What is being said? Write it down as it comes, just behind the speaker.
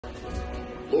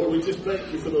Lord, we just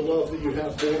thank you for the love that you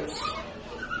have for us.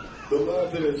 The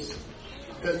love that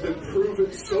has been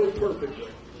proven so perfectly.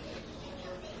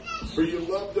 For you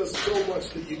loved us so much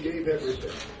that you gave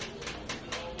everything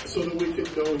so that we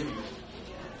could know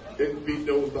you and be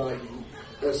known by you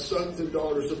as sons and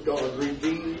daughters of God,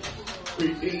 redeemed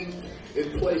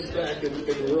and placed back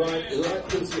in right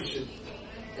position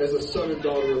as a son and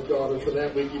daughter of God. And for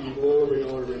that we give you glory,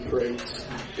 honor, and praise.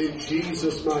 In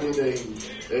Jesus' mighty name.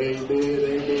 Amen,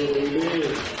 amen,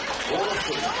 amen.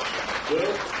 Awesome.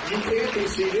 Well, you can be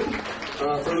seated.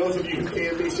 For those of you who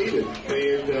can be seated.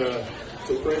 And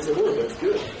so praise the Lord. That's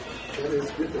good. That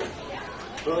is good.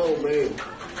 Oh, man.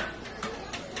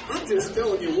 I'm just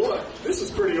telling you what. This is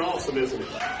pretty awesome, isn't it?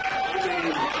 I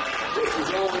mean, this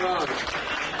is all right.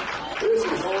 This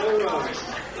is all right.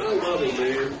 I love it,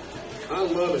 man. I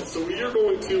love it. So you're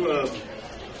going to,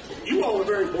 you all are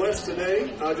very blessed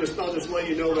today. I'll just let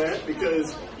you know that,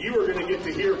 because you are going to get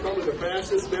to hear probably the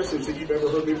fastest message that you've ever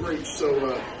heard me preach.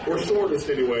 So, or shortest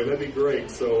anyway. That'd be great.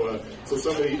 So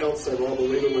somebody else said, well, I'll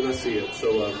believe it when I see it.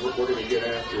 So we're going to get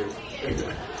after it.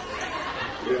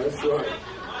 Yeah, that's right.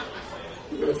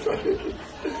 That's right.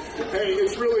 Hey,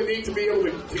 it's really neat to be able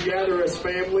to gather as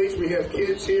families. We have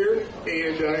kids here,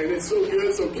 and it's so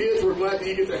good. So kids, we're glad that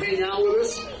you get to hang out with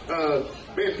us.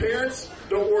 Man, parents,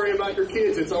 don't worry about your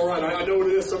kids. It's all right. I know what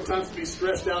it is sometimes to be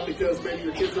stressed out because maybe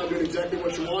your kid's not doing exactly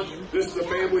what you want. This is a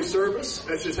family service.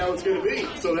 That's just how it's going to be.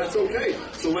 So that's okay.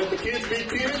 So let the kids be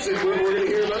kids, and we're going to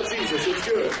hear about Jesus. It's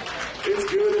good.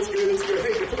 It's good. It's good. It's good.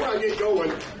 Hey, before I get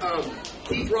going,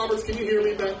 Keith Roberts, can you hear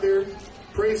me back there?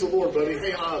 Praise the Lord, buddy.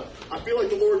 Hey, I feel like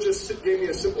the Lord just gave me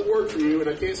a simple word for you, and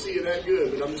I can't see you that good,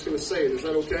 but I'm just going to say it. Is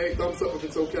that okay? Thumbs up if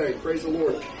it's okay. Praise the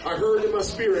Lord. I heard in my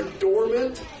spirit,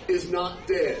 dormant is not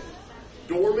dead.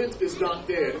 Dormant is not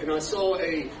dead. And I saw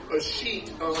a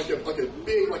sheet, like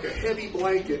a heavy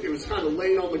blanket. It was kind of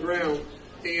laid on the ground.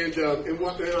 And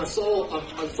I saw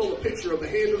the picture of the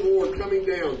hand of the Lord coming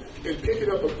down and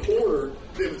picking up a corner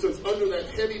that was under that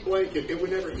heavy blanket. And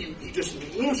whenever he just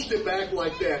whooshed it back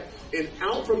like that, and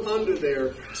out from under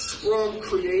there sprung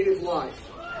creative life.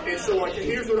 And so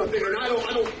here's what I think. And I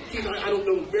don't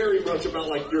know very much about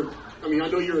I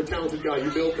know you're a talented guy.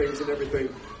 You build things and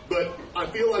everything. But I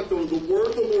feel like the word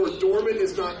of the Lord, dormant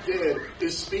is not dead,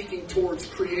 is speaking towards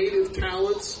creative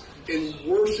talents and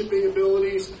worshiping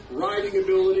abilities, writing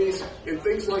abilities, and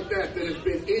things like that have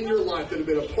been in your life, that have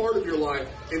been a part of your life.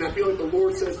 And I feel like the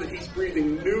Lord says that He's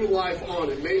breathing new life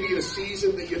on it. Maybe a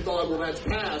season that you thought, well, that's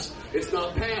past. It's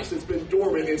not past. It's been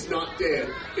dormant. It's not dead.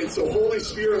 And so, Holy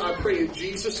Spirit, I pray in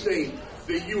Jesus' name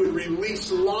that you would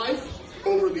release life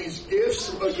over these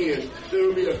gifts again. There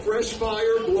will be a fresh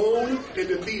fire blown, and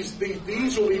that these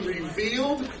will be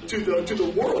revealed to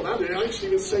the world. I actually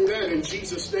even say that in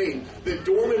Jesus' name. That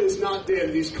dormant is not dead,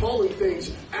 and He's calling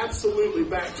things absolutely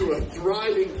back to a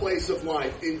thriving place of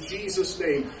life in Jesus'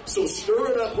 name. So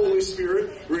stir it up, Holy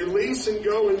Spirit. Release and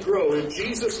go and grow in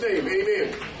Jesus' name.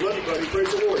 Amen. Love you, buddy.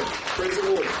 Praise the Lord. Praise the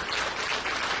Lord.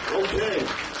 Okay.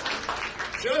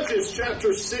 Judges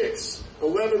chapter 6.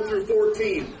 11 through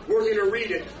 14. We're going to read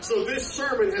it. So this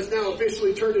sermon has now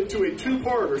officially turned into a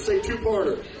two-parter. Say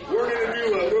two-parter. We're going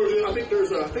to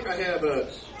do, I think I have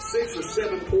 6 or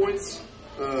 7 points.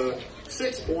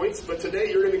 6 points, but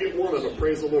today you're going to get one of them.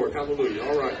 Praise the Lord. Hallelujah.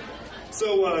 All right.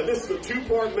 So this is a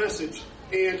two-part message.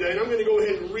 And I'm going to go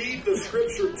ahead and read the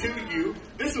scripture to you.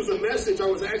 This was a message I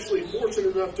was actually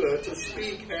fortunate enough to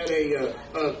speak at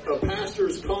a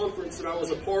pastor's conference that I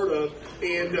was a part of.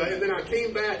 And then I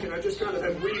came back and I just kind of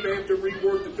have revamped and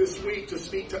reworked it this week to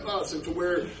speak to us and to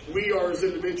where we are as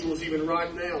individuals even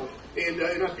right now. And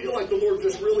I feel like the Lord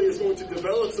just really is going to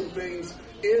develop some things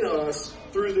in us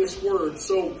through this word.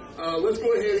 So let's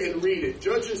go ahead and read it.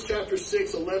 Judges chapter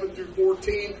 6, 11 through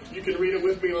 14. You can read it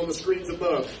with me on the screens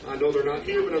above. I know they're not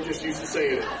here, but I'm just used to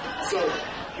saying it. So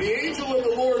the angel of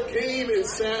the Lord came and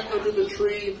sat under the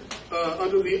tree,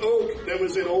 under the oak that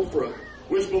was in Ophrah,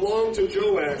 which belonged to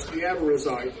Joash the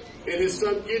Abiezrite, and his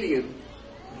son Gideon.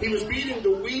 He was beating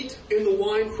the wheat in the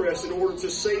winepress in order to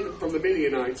save it from the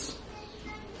Midianites.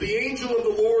 The angel of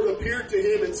the Lord appeared to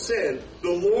him and said,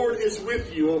 "The Lord is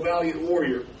with you, O valiant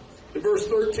warrior." In verse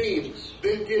 13,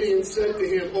 then Gideon said to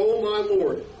him, "O my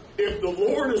Lord, if the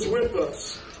Lord is with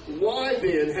us, why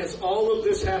then has all of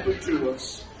this happened to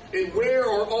us? And where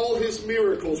are all His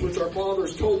miracles which our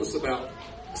fathers told us about,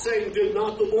 saying, did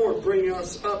not the Lord bring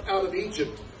us up out of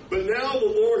Egypt? But now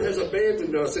the Lord has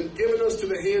abandoned us and given us to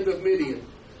the hand of Midian.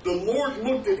 The Lord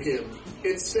looked at him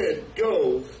and said,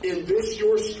 go in this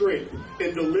your strength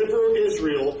and deliver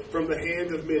Israel from the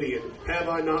hand of Midian. Have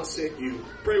I not sent you?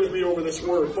 Pray with me over this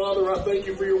word. Father, I thank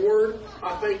you for your word.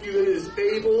 I thank you that it is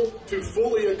able to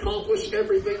fully accomplish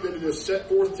everything that it is set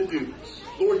forth to do.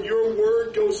 Lord, your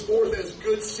word goes forth as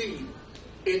good seed,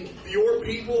 and your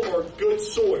people are good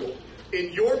soil.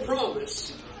 And your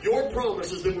promise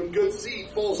is that when good seed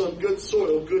falls on good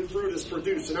soil, good fruit is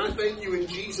produced. And I thank you in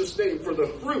Jesus' name for the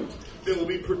fruit that will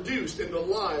be produced in the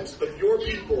lives of your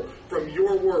people from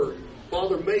your word.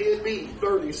 Father, may it be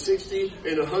 30, 60,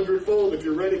 and 100-fold. If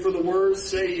you're ready for the word,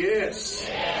 say yes.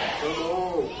 Come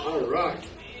on. All right.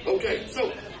 Okay,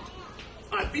 so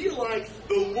I feel like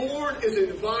the Lord is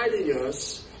inviting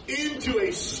us into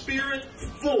a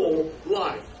spirit-full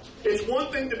life. It's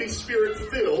one thing to be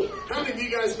spirit-filled. How many of you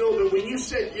guys know that when you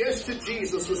said yes to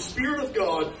Jesus, the Spirit of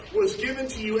God was given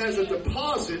to you as a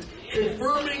deposit,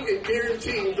 confirming and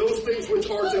guaranteeing those things which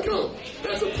are to come?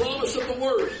 That's a promise of the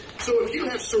Word. So if you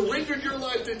have surrendered your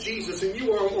life to Jesus and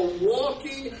you are a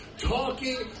walking,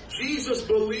 talking,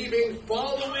 Jesus-believing,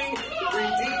 following,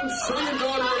 redeemed son and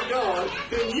daughter of God,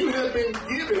 then you have been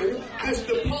given this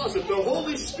deposit, the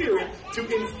Holy Spirit, to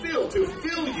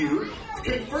fill you,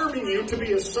 confirming you to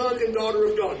be a son and daughter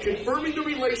of God, confirming the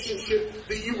relationship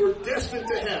that you were destined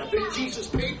to have, that Jesus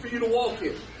paid for you to walk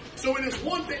in. So it is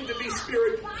one thing to be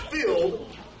spirit-filled,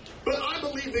 but I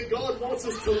believe that God wants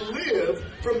us to live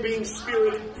from being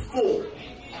spirit-full.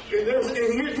 And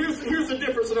here's the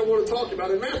difference that I want to talk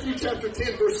about. In Matthew chapter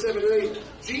 10, verse 7 and 8,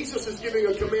 Jesus is giving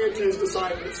a command to his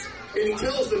disciples. And he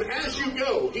tells them, as you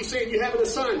go, he's saying you have an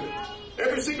assignment.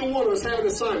 Every single one of us have an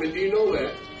assignment. Do you know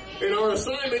that? And our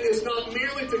assignment is not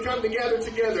merely to come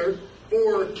together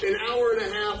for an hour and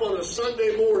a half on a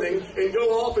Sunday morning and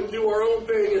go off and do our own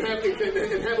thing and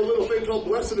have a little thing called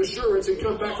blessed assurance and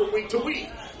come back from week to week.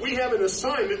 We have an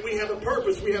assignment, we have a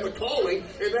purpose, we have a calling,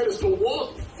 and that is to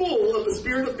walk full of the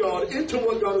Spirit of God into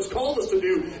what God has called us to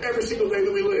do every single day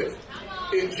that we live.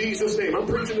 In Jesus' name. I'm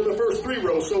preaching to the first 3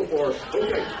 rows so far.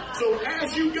 Okay, so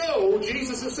as you go,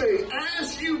 Jesus is saying,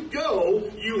 as you go,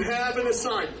 you have an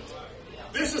assignment.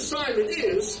 This assignment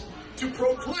is to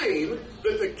proclaim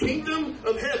that the kingdom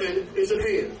of heaven is at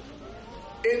hand.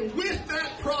 And with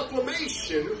that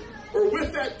proclamation, or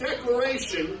with that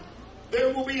declaration,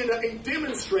 there will be a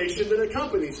demonstration that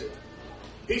accompanies it.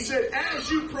 He said, as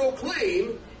you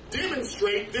proclaim,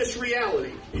 demonstrate this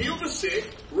reality. Heal the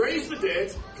sick, raise the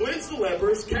dead, cleanse the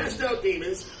lepers, cast out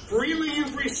demons. Freely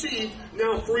you've received,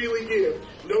 now freely give.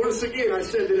 Notice again, I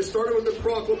said that it started with the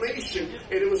proclamation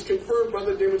and it was confirmed by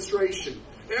the demonstration.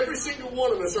 Every single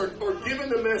one of us are given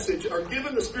the message, are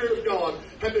given the Spirit of God,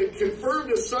 have been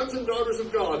confirmed as sons and daughters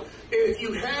of God. And if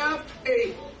you have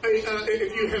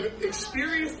if you have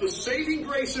experienced the saving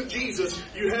grace of Jesus,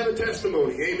 you have a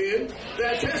testimony. Amen?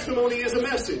 That testimony is a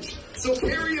message. So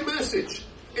carry a message.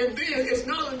 And then it's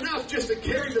not enough just to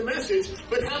carry the message,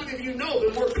 but how many of you know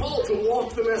that we're called to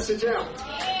walk the message out?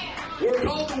 We're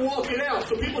called to walk it out.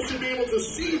 So people should be able to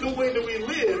see the way that we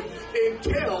live and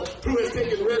tell who has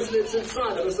taken residence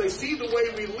inside of us. They see the way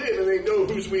we live and they know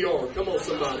whose we are. Come on,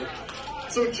 somebody.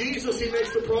 So Jesus, he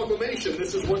makes the proclamation.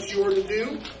 This is what you are to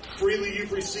do. Freely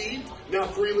you've received, now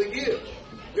freely give.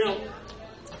 Now,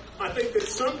 I think that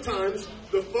sometimes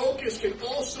the focus can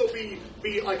also be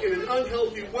like in an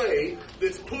unhealthy way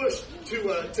that's pushed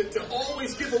to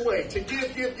always give away, to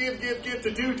give,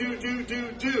 to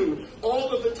do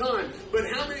all of the time. But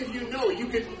how many of you know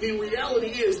the reality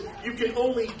is you can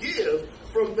only give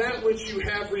from that which you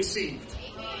have received.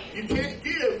 You can't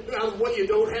give out of what you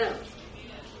don't have.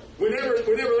 Whenever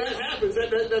that happens,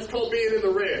 that's called being in the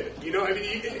red. You know, I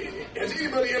mean, has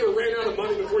anybody ever ran out of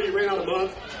money before you ran out of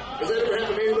month? Has that ever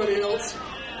happened to anybody else?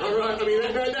 All right, I mean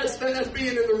that's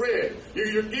being in the red.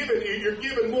 You're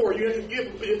giving more. You have to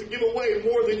give away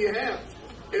more than you have.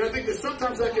 And I think that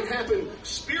sometimes that can happen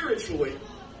spiritually.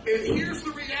 And here's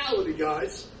the reality,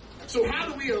 guys. So how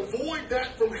do we avoid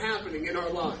that from happening in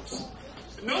our lives?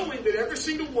 Knowing that every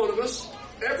single one of us,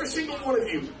 every single one of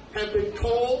you have been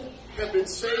called, have been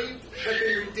saved, have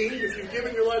been redeemed. If you've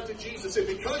given your life to Jesus, and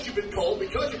because you've been called,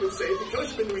 because you've been saved,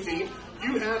 because you've been redeemed,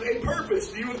 you have a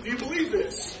purpose. Do you believe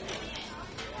this?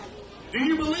 Do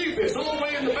you believe this? All the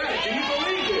way in the back. Do you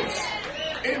believe this?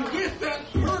 And with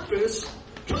that purpose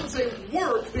comes a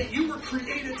work that you were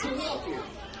created to walk in.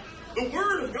 The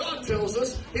Word of God tells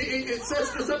us, it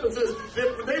sets this up and says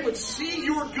that they would see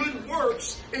your good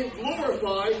works and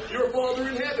glorify your Father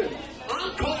in heaven.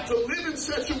 I'm called to live in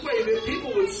such a way that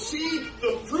people would see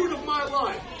the fruit of my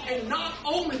life. And not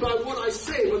only by what I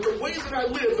say, but the way that I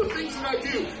live, the things that I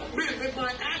do. Man, that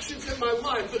my actions in my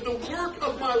life, that the work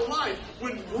of my life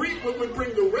would reap would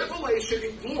bring the revelation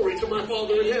and glory to my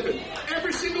Father in heaven.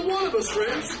 Every single one of us,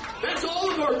 friends. That's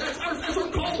our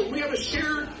calling. We have a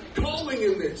shared calling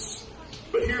in this.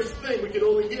 But here's the thing, we can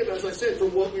only give, as I said,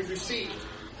 from what we've received.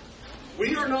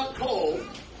 We are not called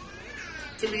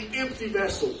to be empty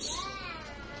vessels.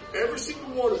 Every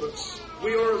single one of us,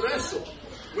 we are a vessel.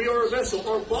 We are a vessel.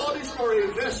 Our bodies are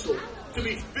a vessel to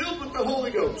be filled with the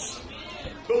Holy Ghost.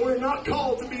 But we're not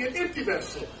called to be an empty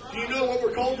vessel. Do you know what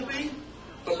we're called to be?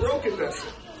 A broken vessel.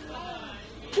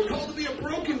 We're called to be a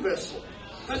broken vessel.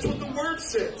 That's what the Word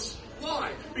says.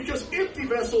 Why? Because empty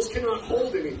vessels cannot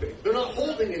hold anything. They're not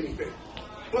holding anything.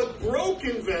 But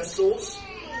broken vessels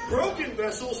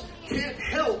can't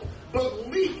help but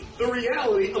leak the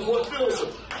reality of what fills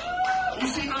them. You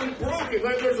see, I'm broken.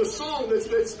 There's a song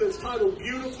that's titled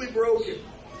Beautifully Broken.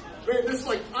 Man, this is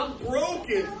like, I'm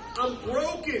broken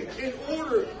in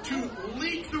order to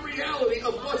leak the reality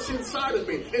of what's inside of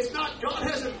me. It's not, God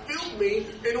hasn't filled me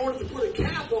in order to put a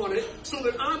cap on it so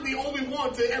that I'm the only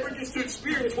one that ever gets to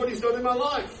experience what He's done in my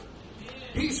life.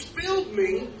 He's filled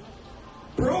me,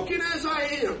 broken as I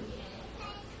am,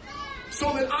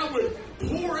 so that I would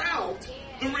pour out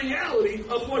the reality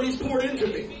of what He's poured into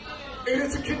me. And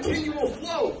it's a continual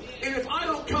flow. And if I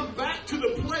don't come back to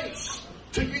the place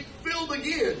to get filled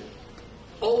again,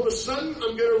 all of a sudden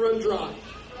I'm going to run dry.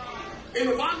 And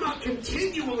if I'm not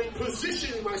continually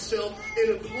positioning myself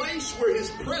in a place where His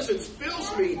presence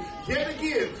fills me yet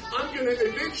again, I'm going to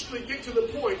eventually get to the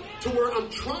point to where I'm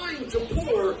trying to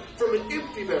pour from an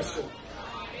empty vessel.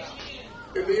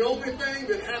 And the only thing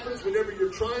that happens whenever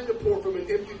you're trying to pour from an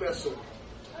empty vessel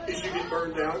is you get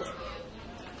burned out,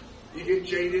 you get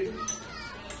jaded,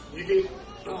 you get,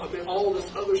 all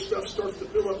this other stuff starts to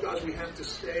fill up. Guys, we have to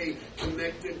stay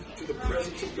connected to the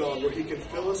presence of God where He can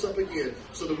fill us up again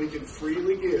so that we can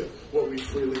freely give what we've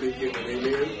freely been given.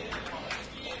 Amen?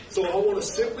 So I want to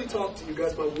simply talk to you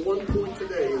guys by one point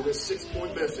today in this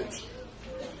 6-point message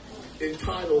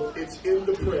entitled, It's in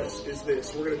the Press, is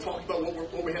this. We're going to talk about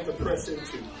what we have to press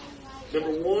into.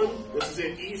 Number one, this is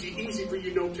it, easy for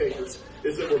you note takers,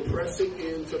 is that we're pressing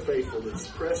into faithfulness.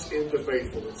 Press into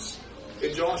faithfulness.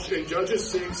 In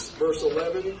Judges 6, verse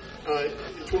 11,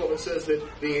 12, it says that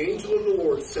the angel of the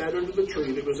Lord sat under the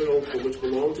tree that was an oak which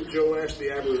belonged to Joash the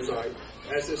Abiezrite,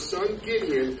 as his son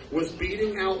Gideon was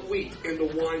beating out wheat in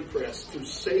the winepress to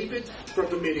save it from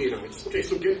the Midianites. Okay,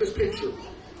 so get this picture.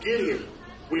 Gideon.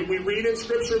 We read in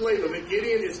Scripture later that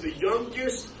Gideon is the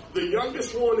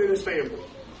youngest one in his family.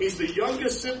 He's the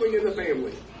youngest sibling in the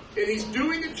family. And he's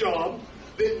doing a job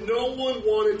that no one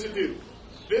wanted to do.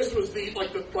 This was the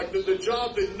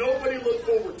job that nobody looked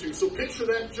forward to. So picture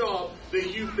that job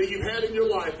that you had in your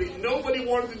life that nobody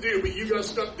wanted to do, but you got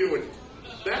stuck doing it.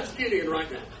 That's Gideon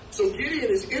right now. So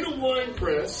Gideon is in a wine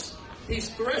press. He's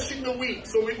threshing the wheat.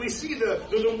 So we see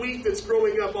the wheat that's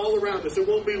growing up all around us. It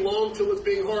won't be long till it's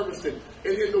being harvested.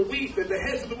 And then the wheat, the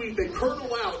heads of the wheat, they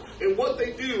kernel out. And what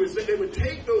they do is that they would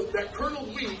take that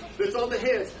kerneled wheat that's on the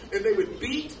heads, and they would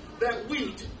beat that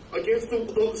wheat against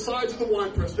the sides of the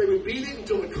winepress. They would beat it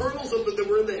until the kernels that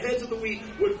were in the heads of the wheat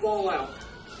would fall out.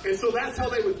 And so that's how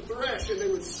they would thresh, and they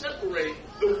would separate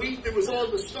the wheat that was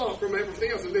on the stalk from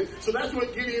everything else. So that's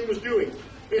what Gideon was doing.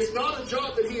 It's not a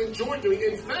job that he enjoyed doing.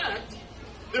 In fact,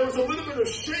 there was a little bit of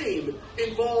shame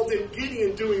involved in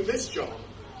Gideon doing this job.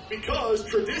 Because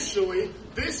traditionally,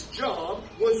 this job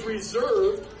was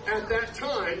reserved at that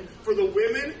time for the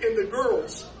women and the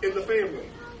girls in the family.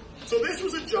 So this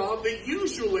was a job that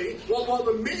usually, while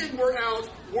the men were out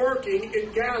working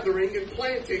and gathering and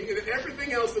planting and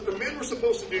everything else that the men were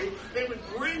supposed to do, they would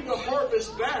bring the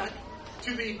harvest back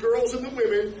to the girls and the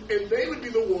women, and they would be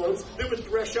the ones that would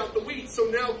thresh out the wheat. So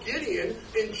now Gideon,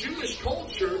 in Jewish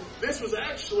culture, this was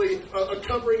actually a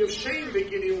covering of shame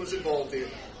that Gideon was involved in.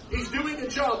 He's doing a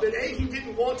job that A, he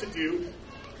didn't want to do,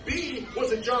 B,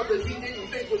 was a job that he didn't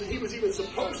think he was even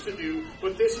supposed to do,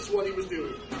 but this is what he was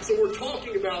doing. So we're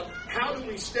talking about how do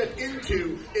we step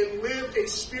into and live a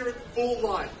Spirit-full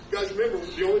life. Guys, remember,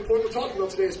 the only point we're talking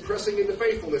about today is pressing into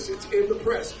faithfulness. It's in the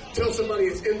press. Tell somebody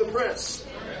it's in the press.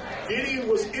 Gideon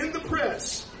was in the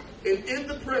press, and in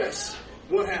the press,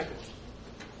 what happened?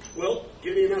 Well,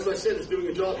 Gideon, as I said, is doing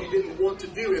a job he didn't want to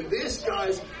do, and this,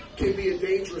 guys, can be a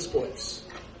dangerous place.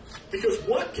 Because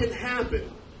what can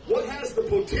happen, what has the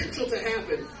potential to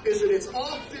happen, is that it's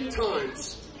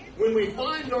oftentimes when we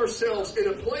find ourselves in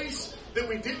a place that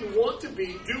we didn't want to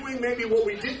be, doing maybe what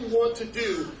we didn't want to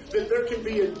do, that there can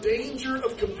be a danger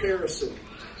of comparison.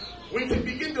 We can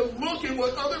begin to look at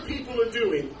what other people are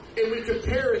doing, and we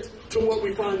compare it to what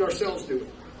we find ourselves doing.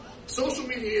 Social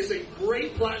media is a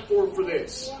great platform for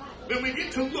this. Then we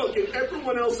get to look at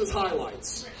everyone else's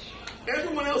highlights.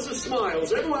 Everyone else's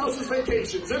smiles, everyone else's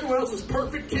vacations, everyone else's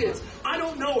perfect kids. I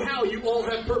don't know how you all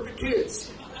have perfect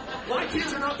kids. My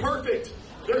kids are not perfect.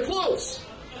 They're close.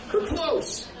 They're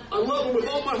close. I love them with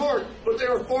all my heart, but they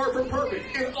are far from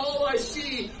perfect. And all I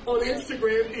see on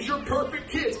Instagram is your perfect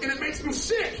kids, and it makes me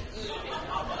sick.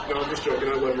 No, I'm just joking.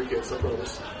 I love your kids, I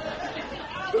promise.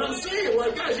 But I'm saying,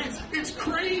 like, guys, it's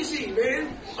crazy,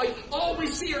 man. Like, all we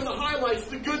see are the highlights,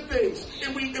 the good things.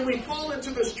 And we fall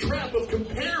into this trap of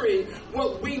comparing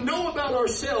what we know about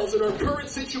ourselves and our current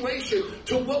situation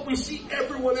to what we see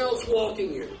everyone else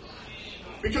walking in.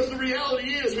 Because the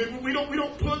reality is, we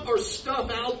don't put our stuff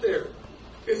out there.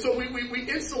 And so we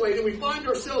insulate, and we find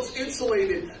ourselves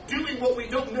insulated, doing what we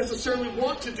don't necessarily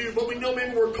want to do, but we know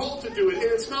maybe we're called to do it. And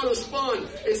it's not as fun.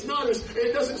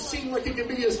 It doesn't seem like it can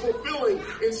be as fulfilling.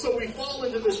 And so we fall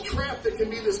into this trap that can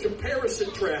be this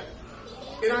comparison trap.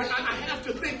 And I have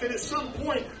to think that at some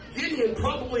point, Gideon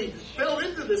probably fell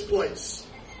into this place.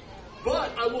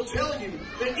 But I will tell you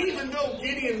that even though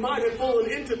Gideon might have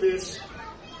fallen into this,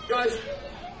 guys,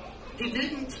 he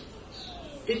didn't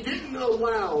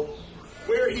allow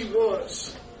where he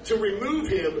was to remove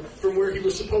him from where he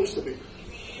was supposed to be.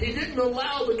 He didn't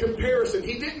allow the comparison.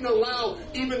 He didn't allow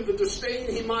even the disdain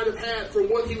he might have had for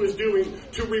what he was doing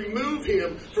to remove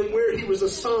him from where he was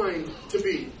assigned to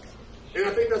be. And I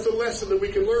think that's a lesson that we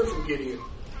can learn from Gideon.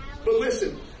 But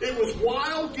listen, it was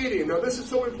while Gideon, now this is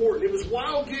so important, it was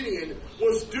while Gideon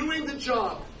was doing the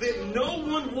job that no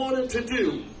one wanted to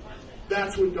do,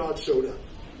 that's when God showed up.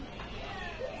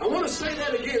 I want to say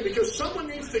that again because someone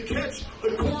needs to catch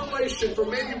the correlation from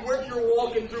maybe what you're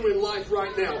walking through in life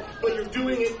right now, but you're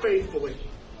doing it faithfully.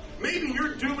 Maybe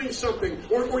you're doing something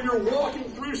or you're walking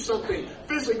through something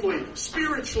physically,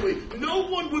 spiritually. No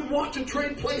one would want to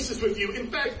trade places with you. In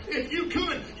fact, if you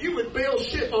could, you would bail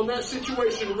ship on that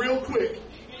situation real quick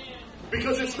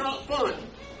because it's not fun.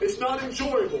 It's not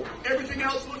enjoyable. Everything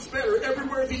else looks better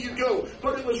everywhere that you go.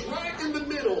 But it was right in the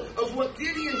middle of what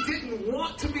Gideon didn't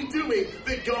want to be doing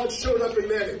that God showed up and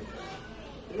met him.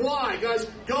 Why, guys?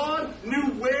 God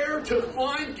knew where to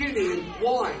find Gideon.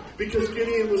 Why? Because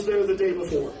Gideon was there the day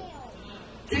before.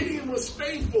 Gideon was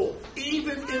faithful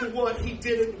even in what he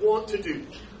didn't want to do.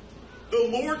 The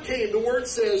Lord came, the word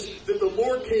says that the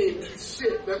Lord came to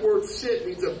sit. That word sit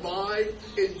means abide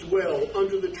and dwell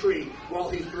under the tree while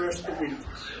he threshed the wheat.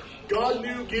 God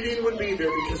knew Gideon would be there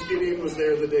because Gideon was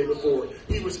there the day before.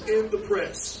 He was in the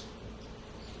press,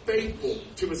 faithful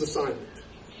to his assignment.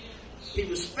 He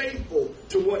was faithful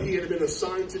to what he had been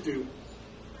assigned to do.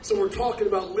 So we're talking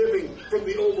about living from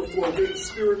the overflow, being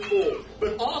spirit full.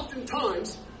 But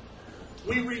oftentimes,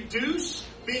 we reduce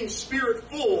being spirit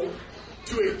full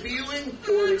to a feeling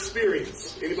or an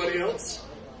experience. Anybody else?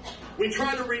 We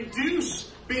try to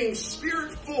reduce being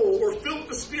spirit full or filled with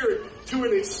the Spirit to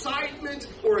an excitement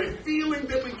or a feeling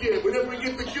that we get whenever we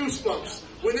get the goosebumps,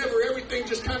 whenever everything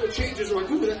just kind of changes. We're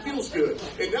like, ooh, that feels good.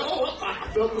 And now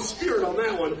I felt the Spirit on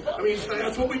that one. I mean,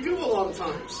 that's what we do a lot of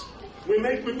times. We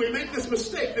make this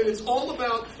mistake that it's all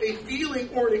about a feeling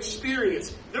or an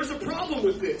experience. There's a problem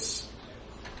with this.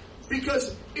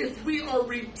 Because if we are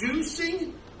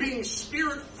reducing being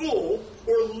spirit full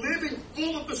or living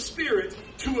full of the Spirit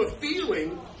to a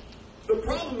feeling, the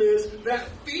problem is that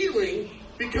feeling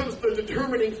becomes the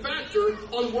determining factor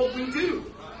on what we do.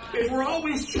 If we're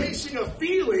always chasing a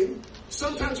feeling,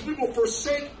 sometimes we will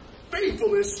forsake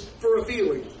faithfulness for a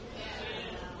feeling.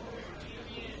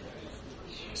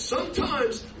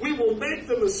 Sometimes we will make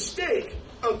the mistake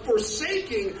of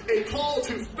forsaking a call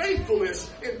to faithfulness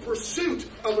in pursuit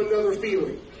of another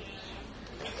feeling.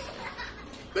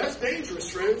 That's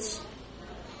dangerous, friends.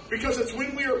 Because it's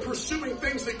when we are pursuing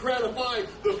things that gratify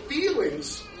the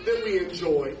feelings that we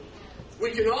enjoy,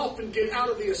 we can often get out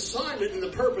of the assignment and the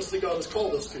purpose that God has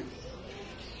called us to.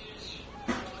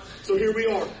 So here we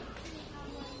are.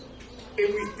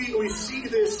 And we see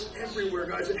this everywhere,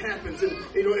 guys. It happens. And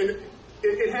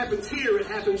it happens here.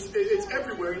 It's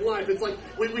everywhere in life. It's like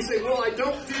we say, well, I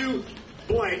don't do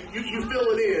blank. You fill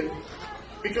it in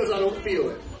because I don't feel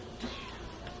it.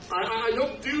 I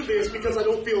don't do this because I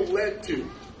don't feel led to.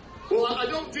 Well, I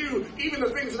don't do even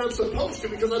the things that I'm supposed to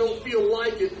because I don't feel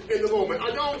like it in the moment.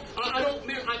 I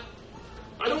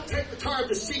don't take the time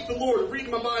to seek the Lord and read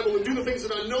my Bible and do the things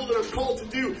that I know that I'm called to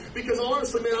do because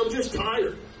honestly, man, I'm just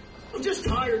tired. I'm just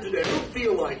tired today. I don't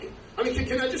feel like it. I mean,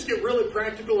 can I just get really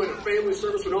practical in a family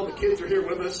service when all the kids are here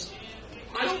with us?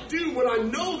 I don't do what I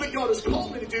know that God has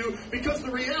called me to do because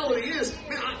the reality is,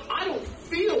 man, I don't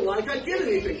feel like I get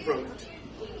anything from it.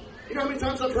 You know how many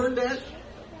times I've heard that?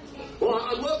 Well,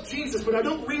 I love Jesus, but I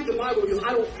don't read the Bible because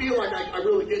I don't feel like I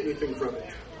really get anything from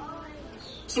it.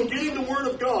 So getting the Word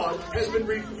of God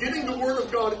getting the Word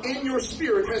of God in your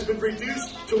spirit has been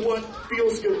reduced to what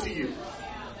feels good to you.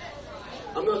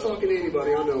 I'm not talking to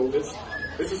anybody, I know. This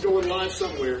is going live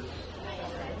somewhere.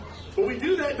 But we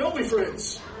do that, don't we,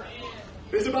 friends?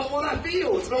 It's about what I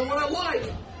feel. It's about what I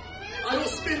like. I don't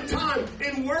spend time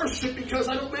in worship because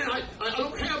I don't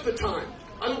have the time.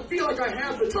 I don't feel like I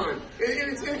have the time.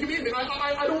 And it's inconvenient.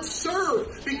 I don't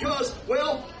serve because,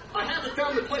 well, I haven't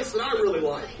found the place that I really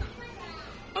like.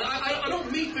 I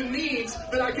don't meet the needs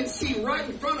that I can see right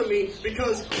in front of me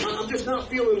because I'm just not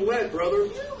feeling led, brother.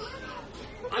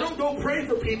 I don't go pray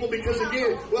for people because,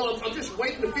 again, well, I'm just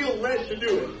waiting to feel led to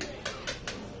do it.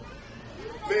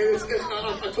 Man,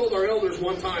 I told our elders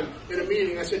one time in a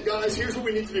meeting, I said, guys, here's what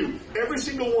we need to do. Every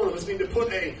single one of us need to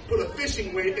put a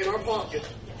fishing weight in our pocket.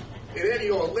 And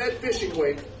a lead fishing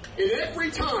weight. And every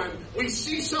time we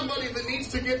see somebody that needs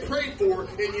to get prayed for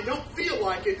and you don't feel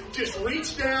like it, just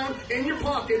reach down in your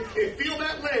pocket and feel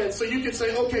that lead so you can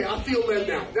say, okay, I feel led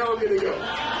now. Now I'm going to go.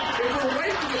 If we're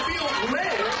waiting to feel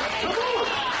led, come on.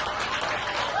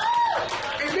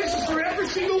 And this is for every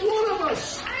single one of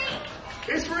us.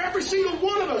 It's for every single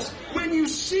one of us. When you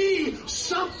see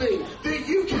something that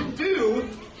you can do,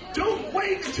 don't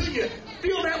wait until you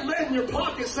feel that lead in your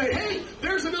pocket. Say, hey,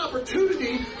 there's an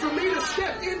opportunity for me to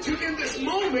step into in this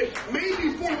moment,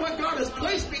 maybe for what God has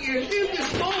placed me in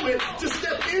this moment, to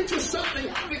step into something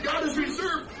that God has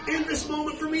reserved in this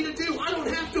moment for me to do. I don't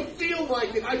have to feel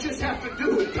like it. I just have to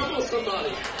do it. Come on,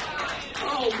 somebody.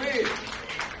 Oh, man.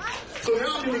 So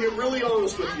now I'm going to get really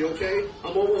honest with you, okay?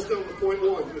 I'm almost done with point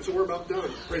one, and so we're about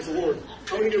done. Praise the Lord.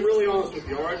 I'm going to get really honest with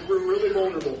you, all right? We're really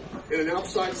vulnerable in an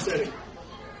outside setting.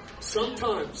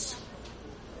 Sometimes,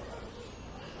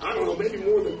 I don't know, maybe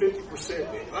more than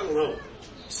 50%, maybe. I don't know.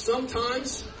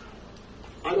 Sometimes,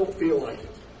 I don't feel like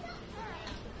it.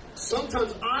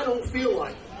 Sometimes, I don't feel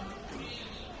like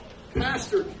it.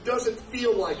 Pastor doesn't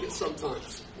feel like it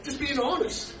sometimes. Just being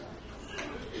honest.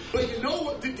 But you know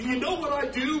what? Do you know what I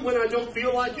do when I don't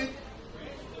feel like it?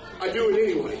 I do it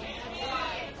anyway.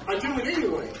 I do it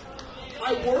anyway.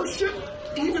 I worship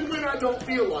even when I don't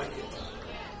feel like it.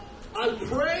 I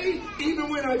pray even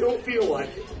when I don't feel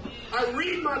like it. I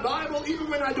read my Bible even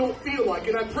when I don't feel like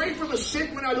it. I pray for the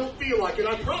sick when I don't feel like it.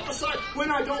 I prophesy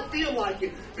when I don't feel like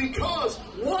it. Because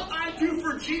what I do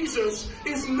for Jesus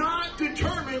is not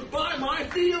determined by my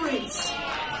feelings.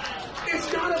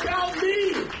 It's not about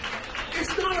me.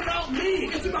 It's not about me.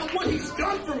 It's about what He's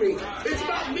done for me. It's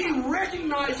about me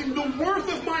recognizing the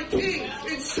worth of my King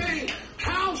and saying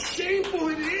how shameful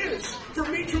it is for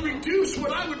me to reduce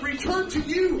what I would return to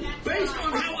you based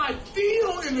on how I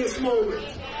feel in this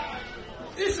moment.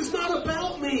 This is not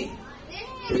about me.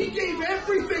 He gave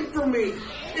everything for me,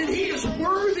 and He is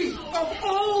worthy of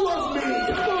all of me.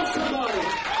 Come on, somebody.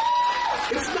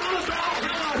 It's not about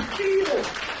how I feel.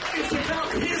 It's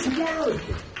about His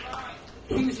worth.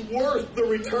 He's worth the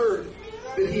return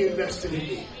that He invested in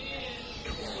me.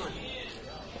 Come on.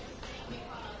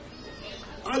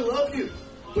 I love you,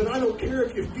 but I don't care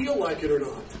if you feel like it or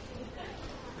not.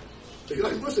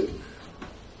 Listen,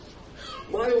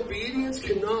 my obedience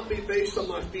cannot be based on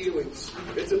my feelings.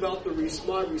 It's about my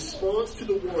response to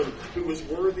the one who is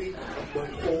worthy of my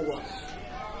whole life.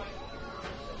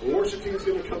 The worship team is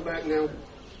going to come back now.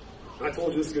 I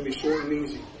told you this is going to be short and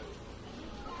easy.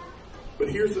 But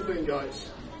here's the thing,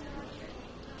 guys.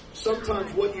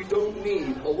 Sometimes what you don't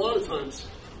need, a lot of times,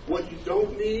 what you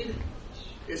don't need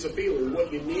is a feeling.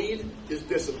 What you need is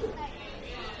discipline.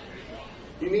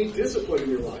 You need discipline in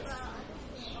your life.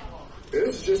 And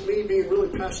this is just me being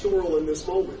really pastoral in this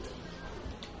moment.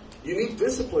 You need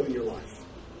discipline in your life.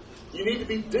 You need to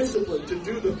be disciplined to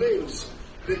do the things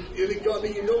that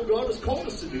you know God has called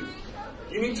us to do.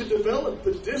 You need to develop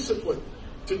the discipline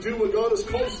to do what God has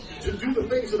called us to do, the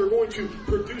things that are going to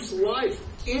produce life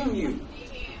in you.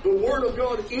 The Word of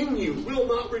God in you will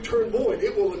not return void.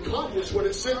 It will accomplish what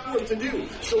it's sent forth to do.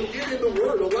 So get in the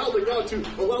Word. Allow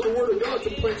the Word of God to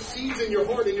plant seeds in your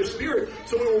heart and your spirit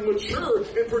so it will mature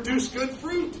and produce good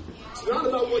fruit. It's not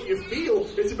about what you feel.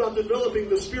 It's about developing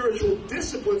the spiritual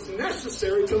disciplines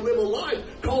necessary to live a life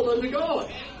called unto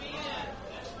God.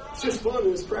 It's just fun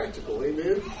and it's practical.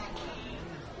 Amen?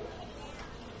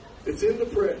 It's in the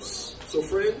press. So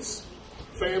friends,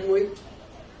 family,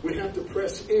 we have to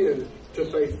press in to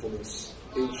faithfulness.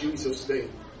 In Jesus'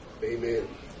 name, amen.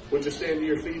 Would you stand to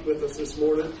your feet with us this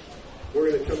morning?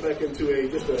 We're going to come back into a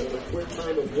quick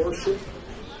time of worship,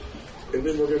 and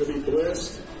then we're going to be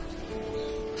blessed.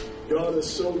 God is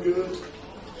so good.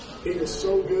 He is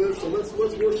so good. So let's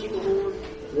worship the Lord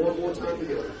one more time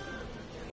together.